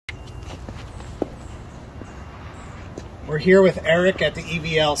We're here with Eric at the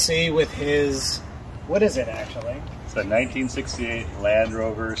EVLC with his, what is it actually? It's a 1968 Land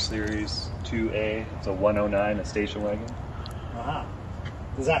Rover Series 2A. It's a 109, a station wagon. Uh-huh.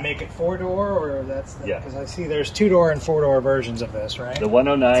 Does that make it four-door, or that's the, yeah? Because I see there's two-door and four-door versions of this, right? The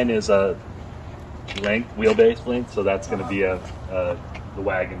 109 is a wheelbase length, so that's going to be the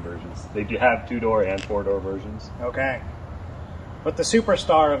wagon versions. They do have two-door and four-door versions. Okay. But the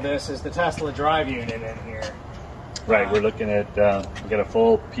superstar of this is the Tesla drive unit in here. Right, we're looking at, we got a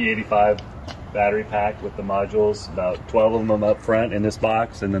full P85 battery pack with the modules, about 12 of them up front in this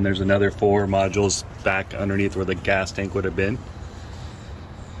box, and then there's another 4 modules back underneath where the gas tank would have been.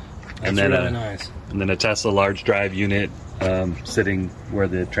 That's really nice. And then a Tesla large drive unit sitting where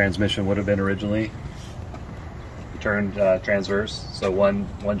the transmission would have been originally. Turned transverse, so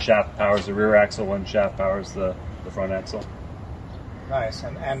one shaft powers the rear axle, one shaft powers the front axle. Nice.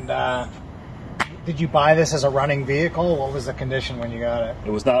 And did you buy this as a running vehicle? What was the condition when you got it? It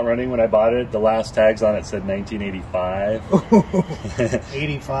was not running when I bought it. The last tags on it said 1985.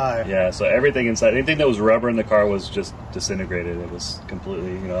 85. Yeah, so everything inside, anything that was rubber in the car was just disintegrated. It was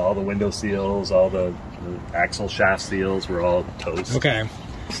completely, all the window seals, all the axle shaft seals were all toast. Okay.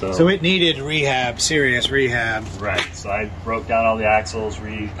 So it needed rehab, serious rehab. Right. So I broke down all the axles,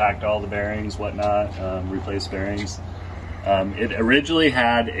 repacked all the bearings, whatnot, replaced bearings. It originally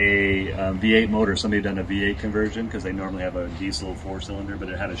had a V8 motor. Somebody had done a V8 conversion because they normally have a diesel 4-cylinder, but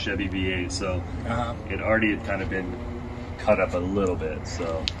it had a Chevy V8, so it already had kind of been cut up a little bit.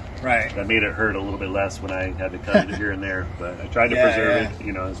 So that made it hurt a little bit less when I had to cut it here and there. But I tried to preserve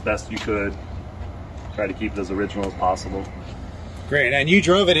it, as best you could. Try to keep it as original as possible. Great, and you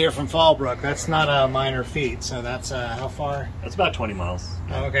drove it here from Fallbrook. That's not a minor feat, so that's how far? That's about 20 miles.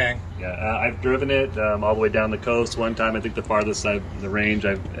 Oh, okay. Yeah, I've driven it all the way down the coast one time. I think the farthest the range,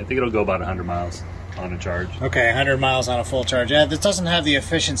 I think it'll go about 100 miles on a charge. Okay, 100 miles on a full charge. Yeah, this doesn't have the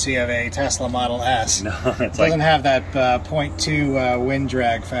efficiency of a Tesla Model S. No, it doesn't have that 0.2 wind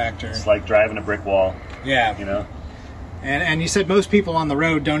drag factor. It's like driving a brick wall. Yeah. And you said most people on the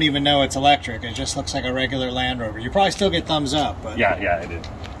road don't even know it's electric. It just looks like a regular Land Rover. You probably still get thumbs up. But yeah, I did.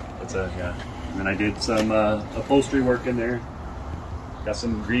 And then I did some upholstery work in there. Got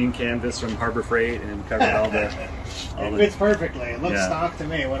some green canvas from Harbor Freight and covered all the. It fits perfectly. It looks stock to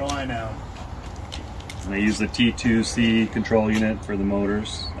me. What do I know? And I use the T2C Control Unit for the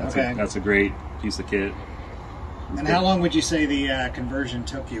motors. That's a great piece of kit. And how long would you say the conversion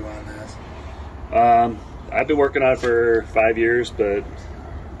took you on this? I've been working on it for 5 years, but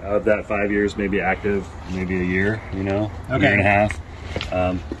of that 5 years, maybe active, maybe a year, a year and a half.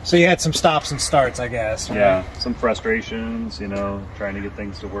 So you had some stops and starts, I guess. Right? Yeah, some frustrations, trying to get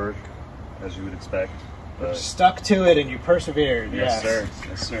things to work, as you would expect. But stuck to it and you persevered. Yes, sir.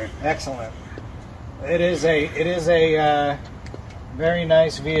 Yes, sir. Excellent. It is a very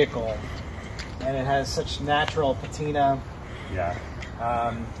nice vehicle, and it has such natural patina. Yeah.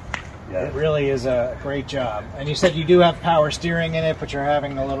 It really is a great job. And you said you do have power steering in it, but you're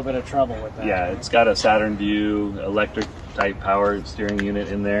having a little bit of trouble with that. Yeah, it's got a Saturn Vue electric type power steering unit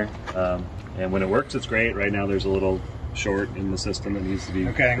in there. And when it works, it's great. Right now there's a little short in the system that needs to be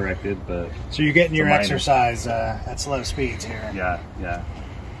corrected. But so you're getting your exercise at slow speeds here. Yeah.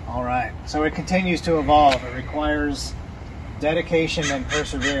 All right. So it continues to evolve. It requires dedication and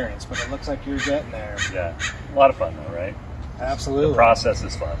perseverance, but it looks like you're getting there. Yeah. A lot of fun though, right? Absolutely. The process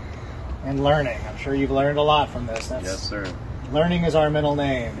is fun. And learning. I'm sure you've learned a lot from this. Yes, sir. Learning is our middle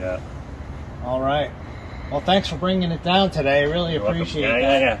name. Yeah. All right. Well, thanks for bringing it down today. I really appreciate it.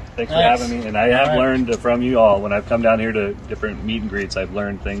 Yeah. Thanks for having me. And I have learned from you all. When I've come down here to different meet and greets, I've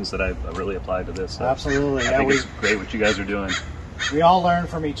learned things that I've really applied to this. So absolutely. I think it's great what you guys are doing. We all learn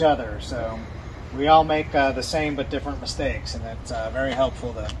from each other, so we all make the same but different mistakes, and it's very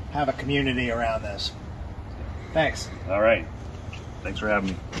helpful to have a community around this. Thanks. All right. Thanks for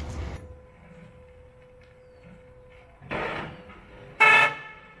having me.